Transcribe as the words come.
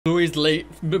Bluey's late.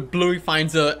 Bluey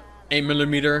finds a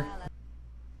 8mm.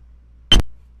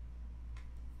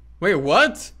 Wait,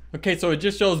 what? Okay, so it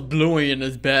just shows Bluey in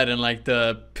his bed and like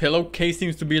the pillowcase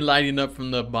seems to be lighting up from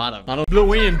the bottom. I don't.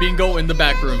 Bluey and Bingo in the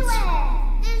back rooms.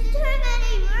 There's too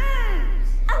many rooms.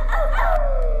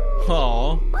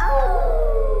 Oh.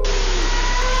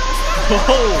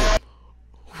 Oh.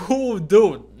 Oh,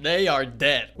 dude, they are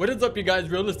dead. What is up, you guys?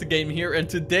 Realistic Game here, and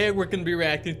today we're gonna be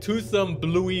reacting to some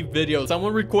Bluey videos.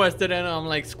 Someone requested it, and I'm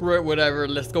like, screw it, whatever.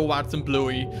 Let's go watch some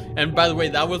Bluey. And by the way,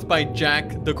 that was by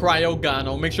Jack the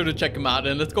Cryogano. Make sure to check him out.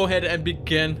 And let's go ahead and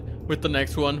begin with the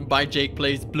next one by Jake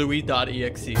Plays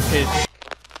Bluey.EXE. Okay.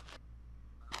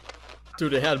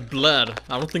 Dude, it had blood.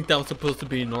 I don't think that was supposed to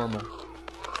be normal.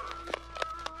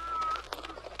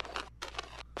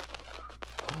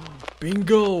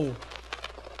 Bingo!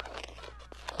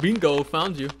 Bingo,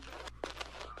 found you.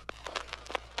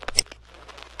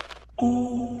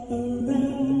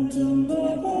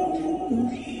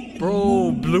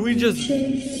 Bro, Bluey just...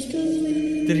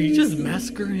 Did he just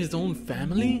massacre his own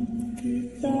family?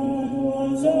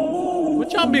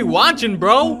 What y'all be watching,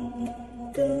 bro?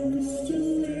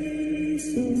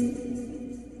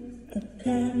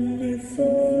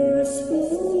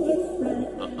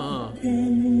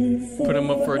 Put him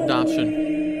up for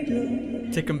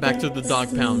adoption. Take him back to the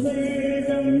dog pound.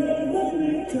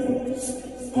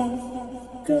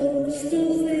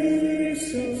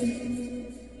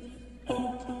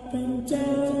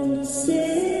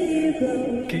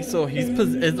 Okay, so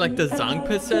it's like the Zong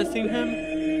possessing him?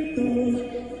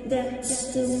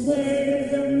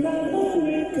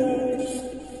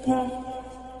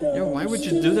 Yo, why would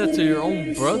you do that to your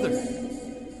own brother?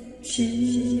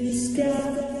 She's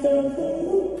got the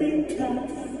whooping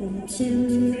cough.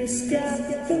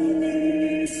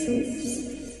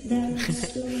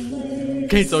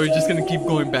 Okay, so you're just gonna keep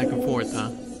going back and forth, huh?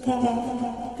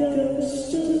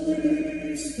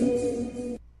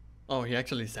 Oh, he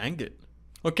actually sang it.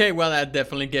 Okay, well, that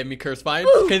definitely gave me curse vibes.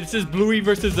 Okay, this is Bluey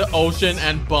versus the Ocean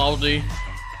and Baldy.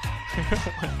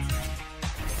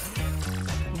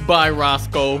 By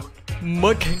Roscoe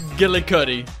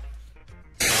McGillicuddy.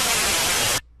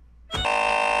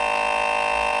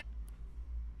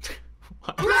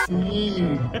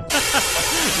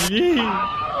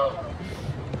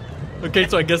 Okay,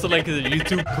 so I guess like the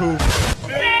YouTube poop.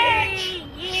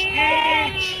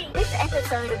 This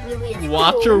episode of Bluey is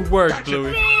Watch your work,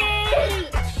 Bluey.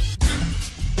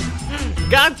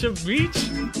 Gotcha, Beach.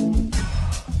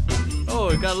 Oh,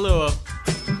 it got a little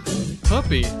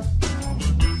puppy.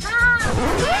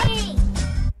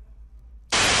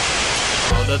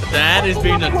 Oh, the dad is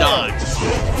being a dog.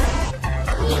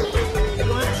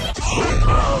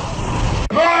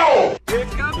 No!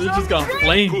 This just got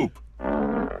flamed.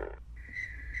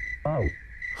 Oh.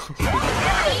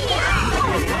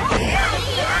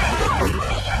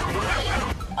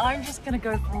 I'm just gonna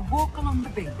go for a walk along the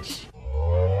beach.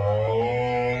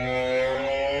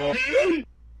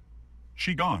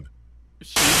 She gone.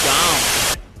 She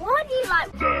gone. Why do you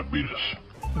like Diabetes.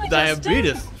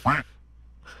 Diabetes.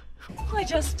 I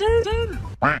just do.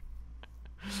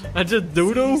 I just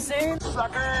doodle.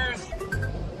 Suckers!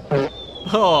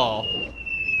 Oh.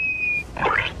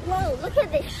 Whoa, look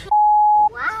at this shit.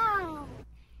 Wow.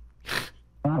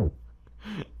 Oh.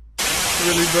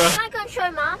 Really, bro? Can I go and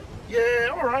show Mum? Yeah,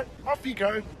 alright. Off you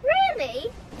go.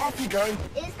 Really? Off you go.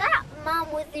 Is that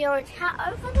Mum with the orange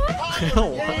hat over there?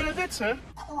 Oh, Yeah, that's her.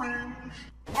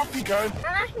 Off you go. And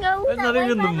I can go all that's that not way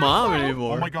even by the mom myself.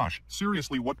 anymore. Oh my gosh.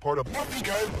 Seriously, what part of off you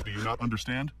go do you not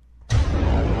understand?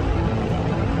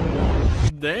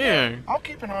 Dang. I'll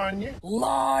keep an eye on you.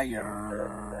 Liar.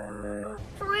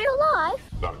 For real life?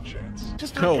 Not a chance.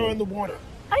 Just No. don't go in the water.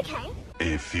 Okay.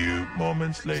 A few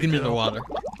moments later. Give me the water.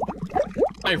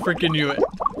 I freaking knew it.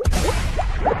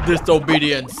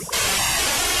 Disobedience.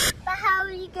 But how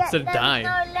will you get Instead of them dying.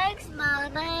 no legs,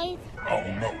 Mermaid? Oh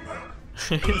no.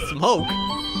 Smoke.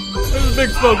 There's a big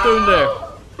smoke in there.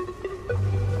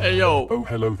 Hey, yo. Oh,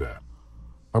 hello there.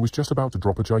 I was just about to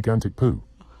drop a gigantic poo.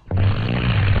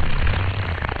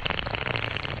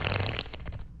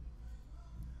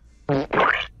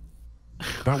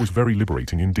 That was very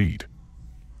liberating indeed.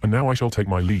 And now I shall take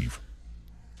my leave.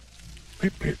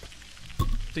 Pip pip.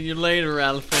 See you later,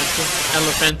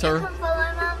 Elephantor. Can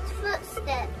follow Mum's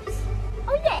footsteps.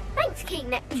 Oh yeah, thanks, King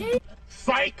Neptune.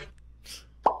 Psych!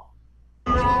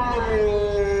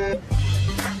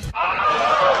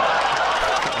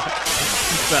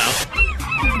 Wow.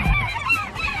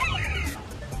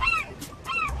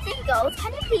 Seagulls,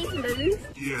 can you please move?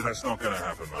 Yeah, that's not gonna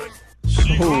happen, mate.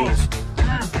 Oh.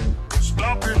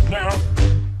 Stop it now.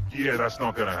 Yeah, that's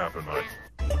not gonna happen, mate.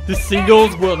 The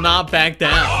seagulls will not back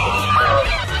down.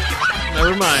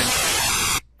 Never mind.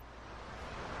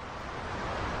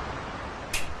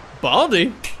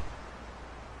 Baldy?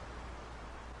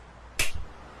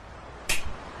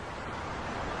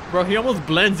 Bro, he almost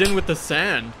blends in with the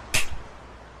sand.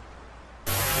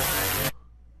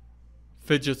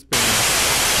 Fidget spinner.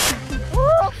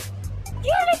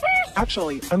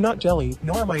 Actually, I'm not jelly,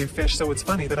 nor am I a fish, so it's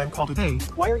funny that I'm called a Hey,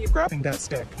 why are you grabbing that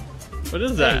stick? What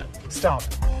is that? Hey, stop.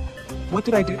 What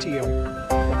did I do to you?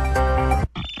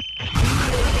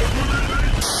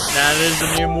 That is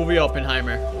the new movie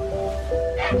Oppenheimer.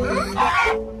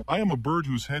 I am a bird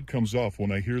whose head comes off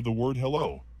when I hear the word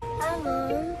hello.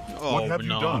 Oh, What have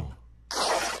no. you done?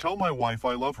 Tell my wife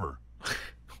I love her.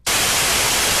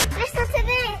 Listen to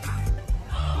this.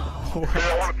 Hey,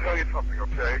 I want to tell you something,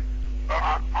 okay?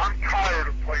 I'm tired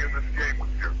of playing this game with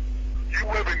you. You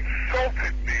have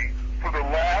insulted me for the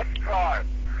last time,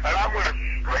 and I'm going to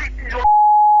straighten your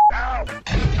out.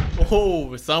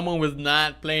 Oh, someone was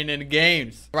not playing any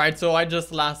games. Right, so I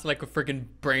just lost like a freaking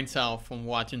brain cell from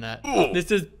watching that.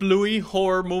 This is Bluey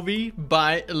horror movie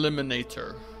by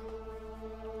Eliminator.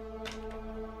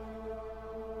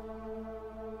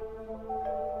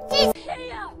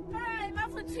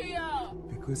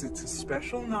 Because it's a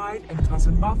special night and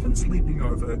Cousin Muffin's sleeping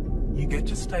over, you get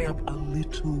to stay up a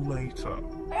little later.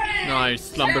 Nice,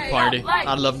 slumber party.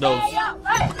 I love those.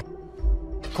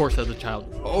 Of course, as a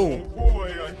child. Oh.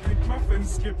 Boy, I think Muffin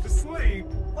skipped to sleep.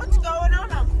 What's going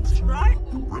on, Uncle Strike?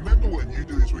 Remember when you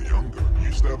dudes were younger? You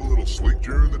used to have a little sleep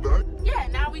during the day? Yeah,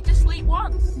 now we just sleep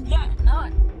once. Yeah,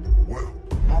 none. Well,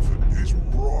 Muffin is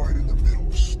right in the middle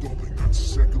of stopping that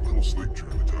second little sleep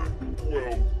during the day.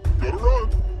 Well, gotta run.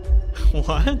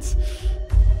 What?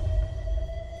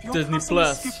 If your Disney cousin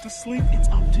Plus. skipped to sleep, it's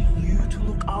up to you to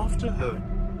look after her.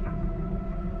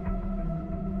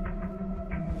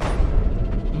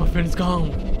 Muffin's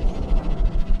gone.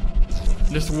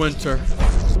 This winter.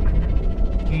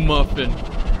 Muffin.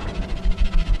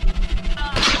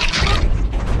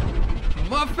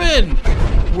 Muffin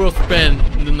will spend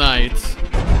the night.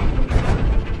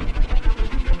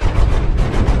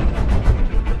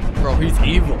 Bro, he's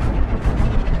evil.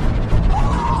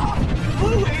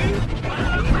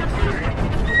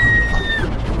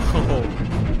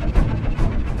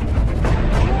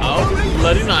 Oh,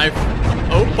 bloody knife.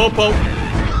 Oh, Popo.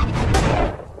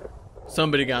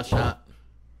 Somebody got shot.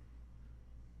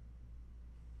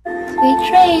 Sweet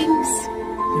dreams.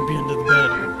 He'd be under the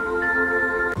bed.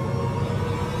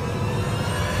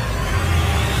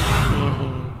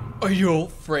 Are you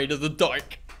afraid of the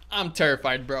dark? I'm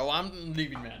terrified, bro. I'm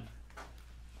leaving, man.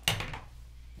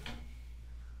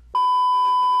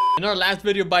 In our last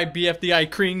video by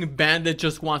BFDI Cream, Bandit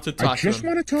just wants to talk to him.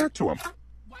 want to talk to him.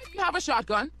 Why do you have a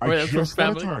shotgun? Wait, that's from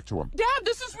family? to him. Dad,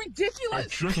 this is ridiculous.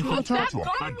 just want to talk to him.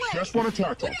 I just want to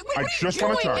talk to him. What are you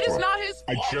doing? It is not his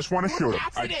fault. I just want to shoot him.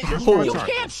 I Accident. just wanna You talk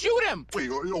to can't shoot him. Wait,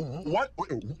 what?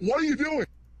 What are you doing?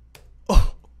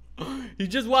 He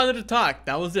just wanted to talk.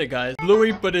 That was it, guys.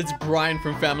 Bluey, but it's Brian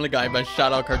from Family Guy by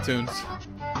Shout Out Cartoons.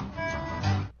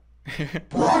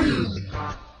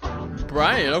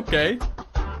 Brian, okay.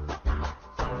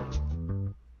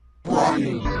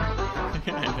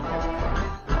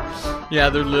 Yeah,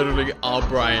 they're literally all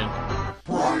Brian.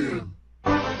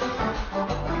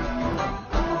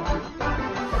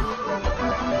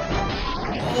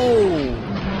 Oh!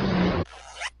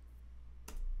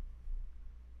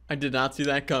 I did not see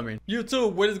that coming.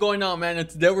 YouTube, what is going on, man? And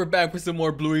today we're back with some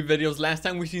more Bluey videos. Last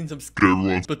time we seen some scary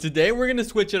ones, but today we're gonna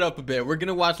switch it up a bit. We're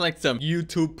gonna watch like some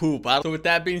YouTube poop. So with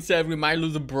that being said, we might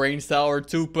lose a brain cell or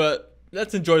two, but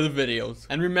let's enjoy the videos.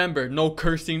 And remember, no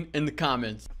cursing in the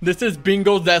comments. This is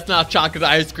Bingo's That's Not Chocolate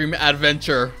Ice Cream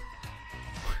Adventure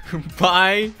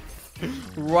by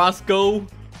Roscoe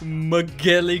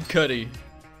McGillicuddy.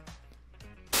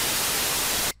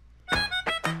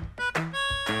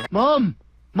 Mom!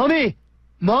 Mommy! Oh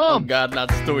Mom! god, not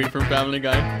Stewie from Family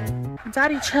Guy.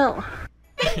 Daddy, chill.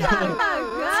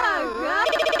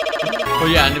 Oh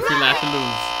yeah, and if we laugh and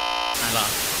lose, I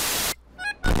lost.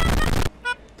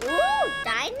 Ooh,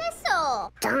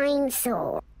 dinosaur.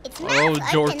 Dinosaur. It's Oh,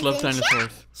 math George items loves in chat.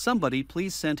 dinosaurs. Somebody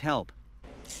please send help.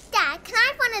 Dad, can I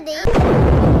have one of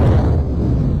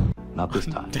these? Not this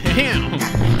time. Damn! You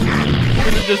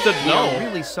could have just said I'm no.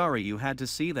 really sorry you had to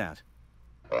see that.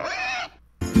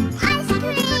 Ice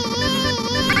cream.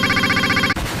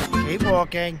 Keep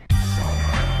walking.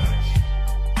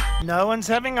 No one's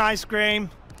having ice cream.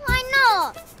 Why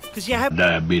not? Because you have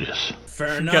Diabetes.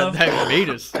 Fair You got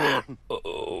diabetes. That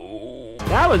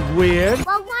was weird.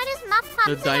 Well, why does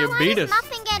Muffin? The diabetes. Why does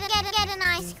Muffin get an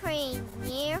ice cream?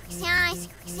 Here, ice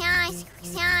cream.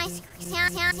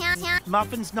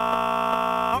 Muffin's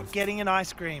not getting an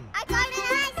ice cream. I got an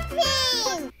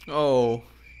ice cream. Oh,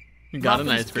 you got an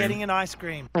ice Muffin's cream. getting an ice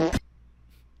cream.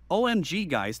 OMG,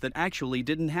 guys, that actually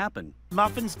didn't happen.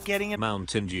 Muffin's getting a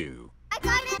Mountain Dew. I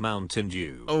got it. Mountain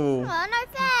Dew. Oh, Oh,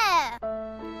 no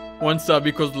fair. 1 sub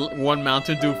equals 1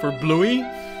 Mountain Dew for Bluey.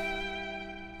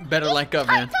 Better like up,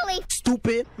 man. Totally.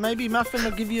 stupid. Maybe Muffin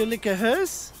will give you a lick of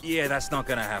hers? Yeah, that's not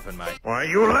gonna happen, mate. Why,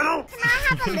 you little? Can I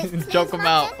have a lick, please, Choke him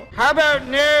out. Muffin? How about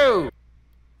no?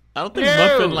 I don't think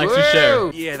Muffin likes to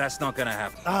share. Yeah, that's not gonna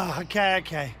happen. Oh,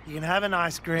 okay. You can have an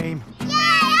ice cream. Yay,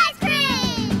 ice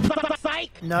cream!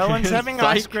 No one's having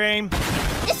Psych. ice cream.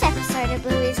 This episode of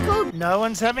Bluey is called No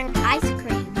one's having... Ice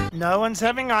Cream. No one's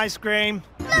having ice cream.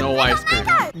 Look, No we got ice cream.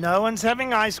 mango. No one's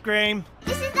having ice cream.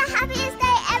 This is the happiest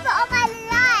day ever of my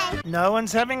life. No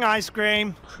one's having ice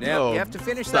cream. Now, Oh, you have to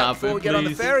finish stop that before it, we get on the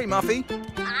please. ferry, Muffy.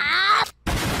 Ah,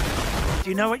 Do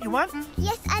you know what you want?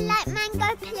 yes, I like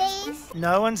mango, please.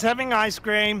 No one's having ice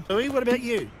cream. Louis, what about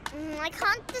you? I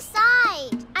can't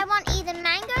decide. I want either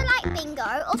mango like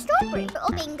bingo or strawberry.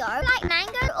 Or bingo like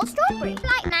mango or strawberry.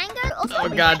 Like mango or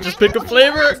strawberry. God, like just mango pick a or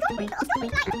flavor. Like strawberry or strawberry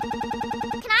like...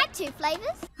 Can I have 2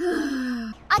 flavors?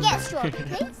 I'll get strawberry,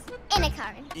 please. In a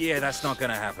cone. Yeah, that's not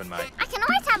gonna happen, mate. I can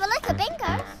always have a look at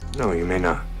bingo. No, you may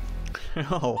not.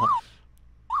 Oh,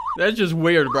 that's just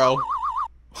weird, bro.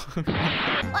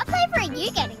 What flavor are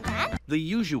you getting, Dad? The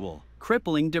usual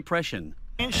crippling depression.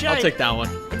 And I'll shake. take that one.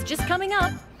 It's just coming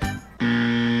up.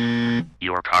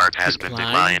 Your card has been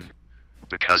Decline. declined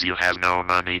because you have no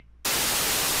money.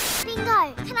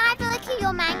 Bingo, can I have a look at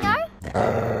your mango?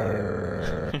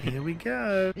 Here we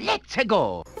go. Let's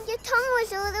go. Your tongue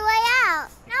was all the way out.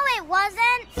 No, it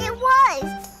wasn't. It was.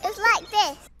 It was like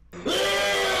this.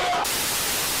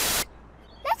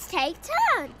 Let's take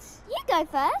turns. You go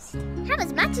first. Have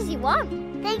as much as you want.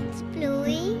 Thanks,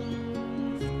 Bluey.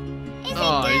 Is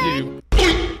Oh, it you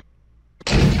good?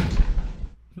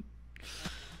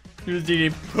 He was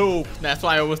eating poop. That's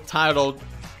why it was titled,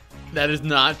 "That is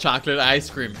not chocolate ice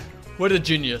cream." What a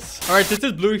genius. Alright, this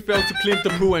is Bluey fails to clean up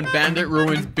the poo and Bandit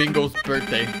ruins Bingo's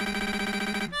birthday.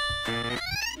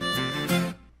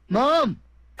 Mom!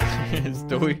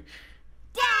 Stewie.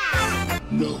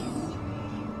 No.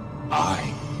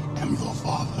 I am your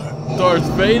father. Darth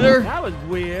Vader. That was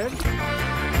weird.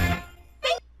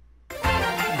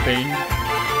 Bing.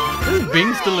 Does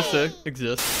Bing still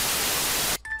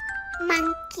exist?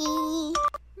 Monkey.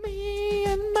 Me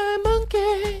and my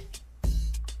monkey.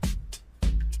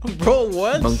 Bro,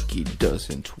 what? Monkey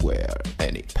doesn't wear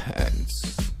any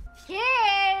pants.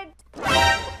 Kid!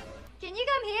 Can you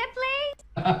come here,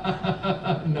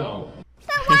 please? No.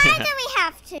 But why do we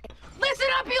have to? Listen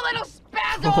up, you little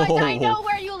spazoids! Oh. I know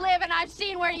where you live and I've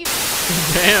seen where you...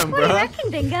 Damn, What do you bro.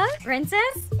 reckon, Bingo?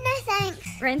 Princess? No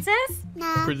thanks. Princess?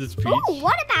 No. Princess Peach. Oh,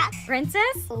 what about?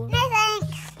 Princess? No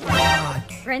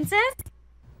thanks. Princess?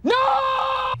 No!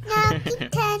 No,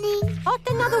 keep turning. What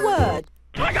another word?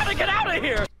 I gotta get out of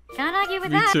here! Can't argue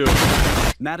with Me that.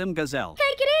 too. Madam Gazelle.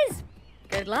 Cake it is.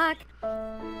 Good luck.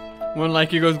 One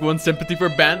like you goes one sympathy for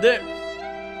Bandit.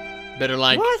 Better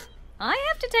like. What? I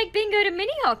have to take Bingo to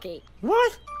mini hockey.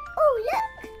 What? Oh,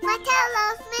 look. Mattel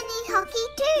loves mini hockey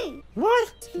too.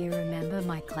 What? Do you remember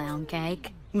my clown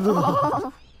cake?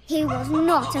 Oh, he was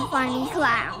not a funny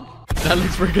clown. That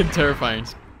looks freaking terrifying.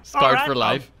 Scarred All right, for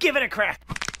life. I'll give it a crack.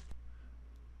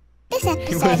 This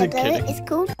episode wasn't of Bluey kidding. is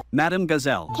called Madam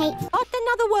Gazelle. Kate. What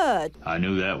another word? I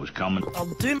knew that was coming. I'll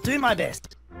do my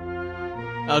best.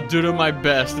 I'll do to my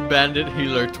best. Bandit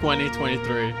Healer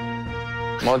 2023.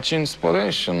 Much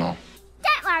inspirational.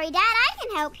 Don't worry, Dad. I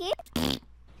can help you.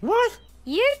 What?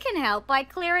 You can help by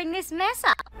clearing this mess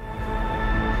up.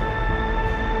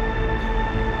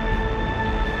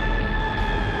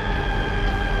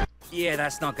 Yeah,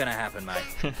 that's not gonna happen, mate.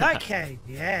 Okay,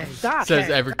 yeah. Says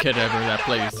every kid ever that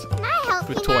plays Can I help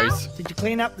with you toys. Did you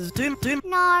clean up the doom?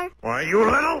 now? No. Why, you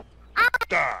little?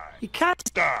 Die. You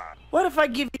can't. Die. What if I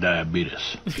give you...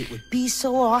 Diabetes. It would be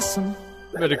so awesome.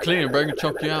 Better clean it, bro. I can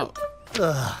choke you out.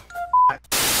 Ugh.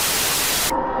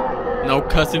 No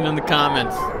cussing in the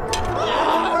comments.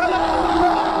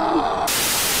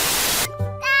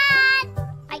 Dad!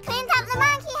 I cleaned up the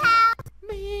monkey house.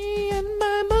 Me and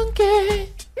my monkey.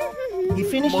 You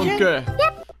finished Monkey. yet?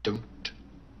 Yep. Don't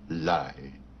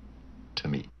lie to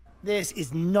me. This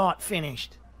is not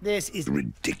finished. This is...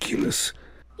 Ridiculous.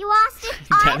 You asked if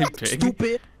I Daddy was... pig.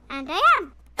 Stupid. And I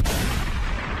am.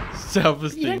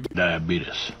 Self-esteem.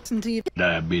 Diabetes. Listen to you.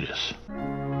 Diabetes.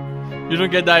 You don't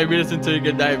get diabetes until you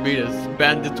get diabetes.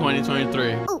 Bandit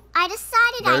 2023. Oh, I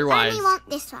decided Very I wise. only want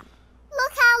this one.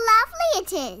 Look how lovely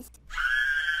it is.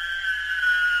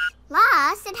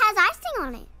 Plus, it has icing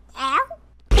on it.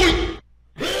 Ow.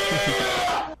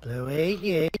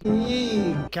 Bluey,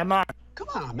 come on. Come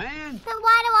on, man. But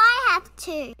why do I have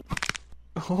to?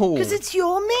 Oh. Because it's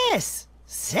your mess.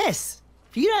 Sis.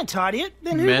 If you don't tidy it,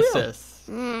 then who will? Messes.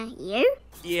 You?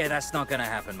 Yeah, that's not gonna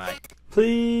happen, mate.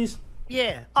 Please?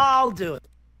 Yeah, I'll do it.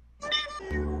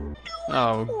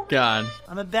 Oh, God.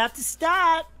 I'm about to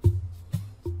start.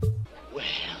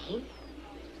 Well,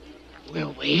 we're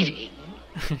waiting.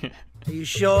 Are you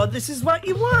sure this is what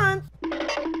you want?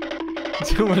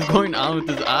 Dude, what's going on with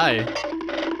his eye?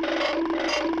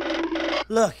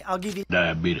 Look, I'll give you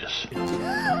Diabetes.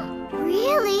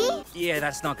 Really? Yeah,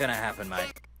 that's not gonna happen,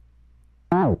 mate.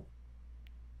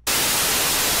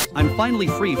 I'm finally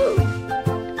free.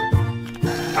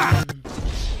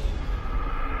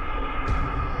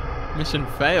 Mission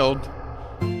failed.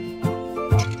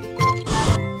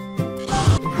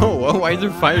 Oh, why is there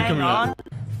fire coming out?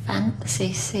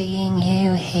 Fancy seeing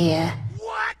you here.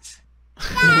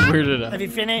 Weirded out. Have you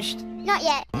finished? Not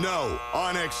yet. No,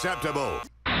 unacceptable.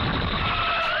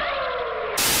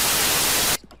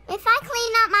 If I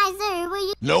clean up my zoo, will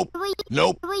you? Nope. Will you?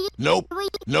 Nope. Will you? Nope. Will you?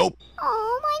 Nope.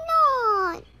 Oh, why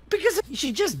not? Because you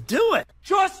should just do it.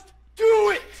 Just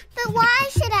do it! But why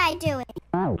should I do it?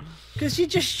 Because you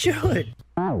just should.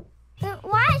 But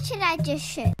why should I just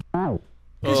shoot? Oh,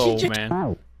 just-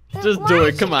 man. But Just why do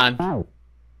it, should come on.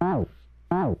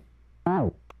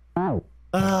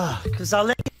 Because I'll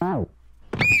let you.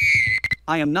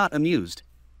 I am not amused.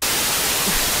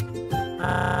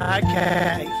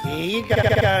 Okay, here you go.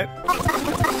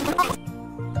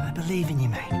 I believe in you,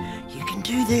 mate. You can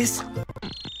do this.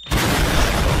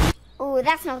 Oh,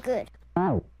 that's not good.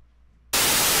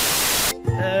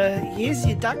 Here's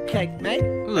your duck cake, mate.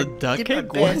 The duck Did my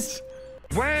cake? best.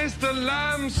 What? Where's the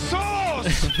lamb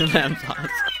sauce? Lamb sauce.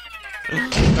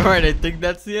 Alright, I think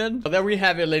that's the end. There we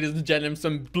have it, ladies and gentlemen.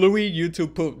 Some Bluey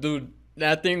YouTube poop. Dude,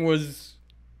 that thing was...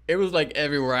 It was like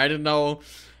everywhere. I don't know. I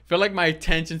feel like my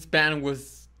attention span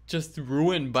was just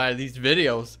ruined by these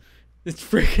videos. It's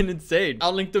freaking insane.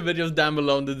 I'll link the videos down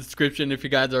below in the description if you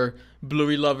guys are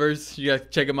Bluey lovers. You guys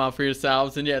check them out for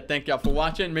yourselves. And yeah, thank y'all for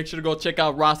watching. Make sure to go check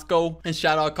out Roscoe and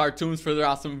shout out Cartoons for their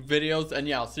awesome videos. And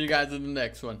yeah, I'll see you guys in the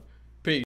next one.